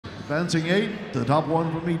Advancing 8, the top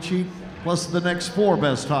one from each heat, plus the next 4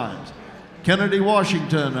 best times. Kennedy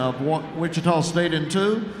Washington of Wichita State in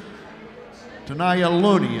 2. Tanaya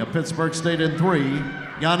Looney of Pittsburgh State in 3.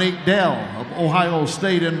 Yannick Dell of Ohio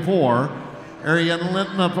State in 4. Arian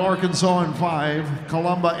Linton of Arkansas in 5.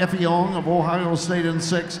 Columba Effiong of Ohio State in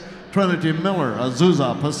 6. Trinity Miller,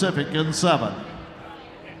 Azusa Pacific in 7.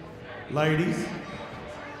 Ladies,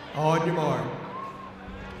 on your mark.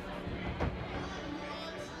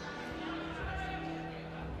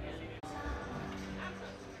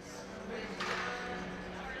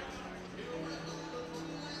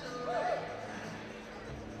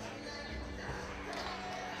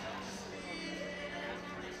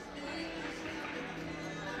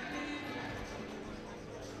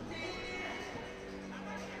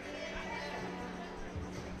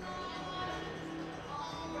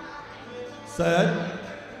 Set.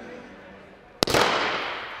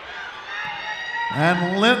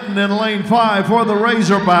 And Linton in lane 5 for the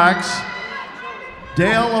Razorbacks.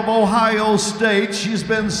 Dale of Ohio State, she's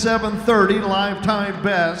been 7:30, lifetime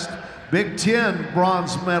best. Big Ten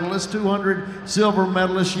bronze medalist, 200 silver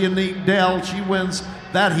medalist, Yannick Dell. She wins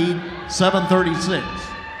that heat, 7:36.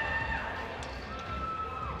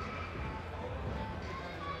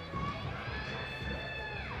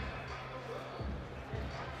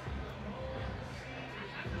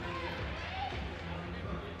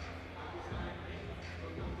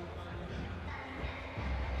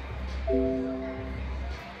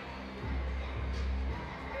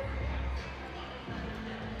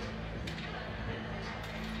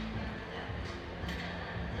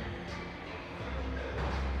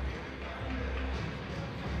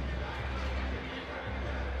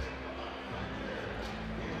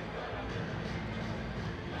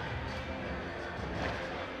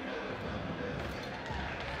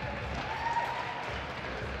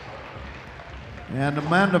 And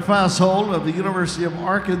Amanda Fasshold of the University of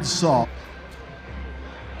Arkansas.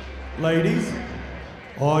 Ladies,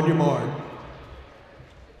 on your mark.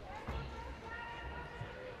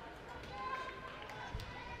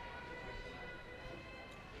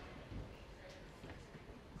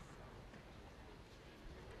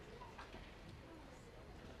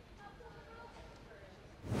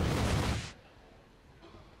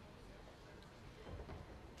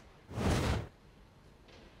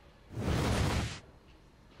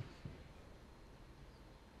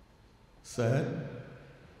 Set.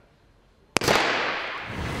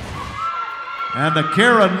 And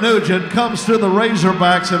Akira Nugent comes to the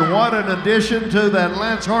Razorbacks, and what an addition to that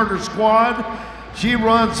Lance Harder squad. She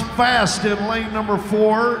runs fast in lane number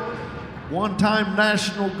 4. One-time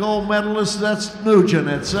national gold medalist, that's Nugent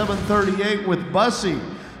at 7:38 with Bussey.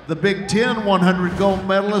 The Big Ten 100 gold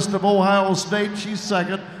medalist of Ohio State, she's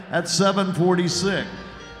second at 7:46.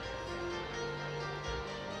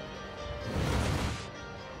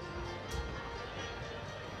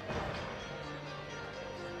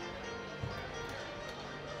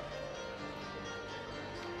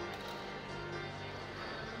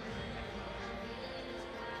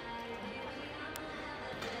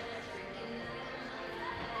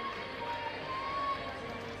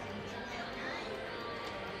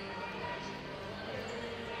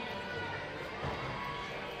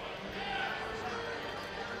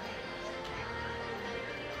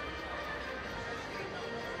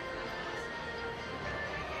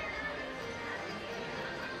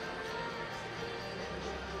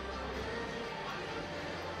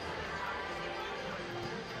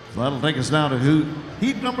 So that'll take us now to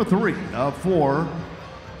heat number 3 of 4.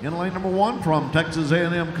 In lane number 1 from Texas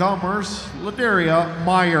A&M Commerce, Ladaria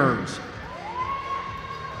Myers.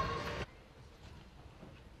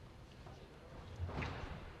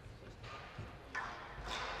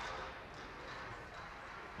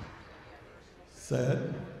 Set.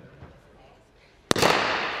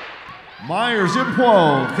 Myers in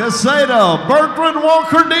pole, Casado, Bertrand,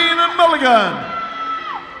 Walker, Dean, and Milligan.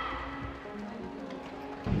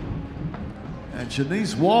 And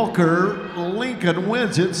Shanice Walker, Lincoln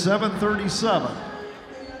wins it, 7:37.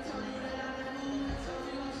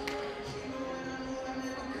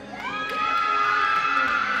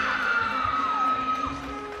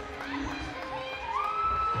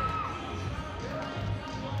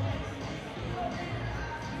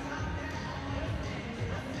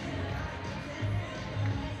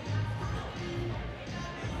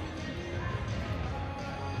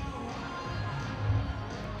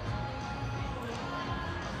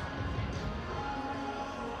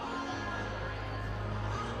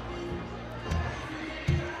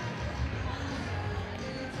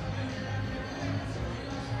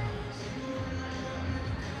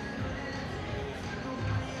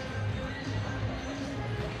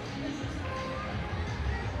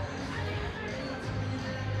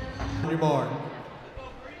 your mark.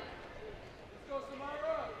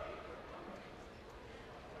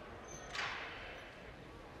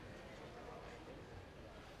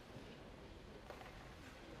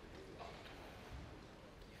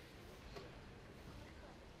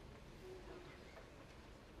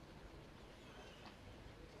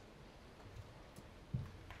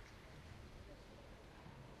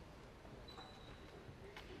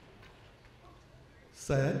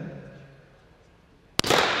 Set.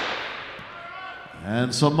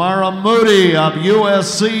 And Samara Moody of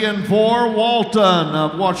USC in 4, Walton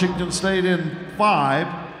of Washington State in 5.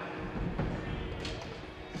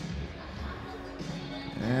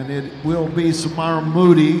 And it will be Samara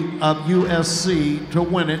Moody of USC to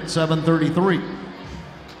win it, 7:33.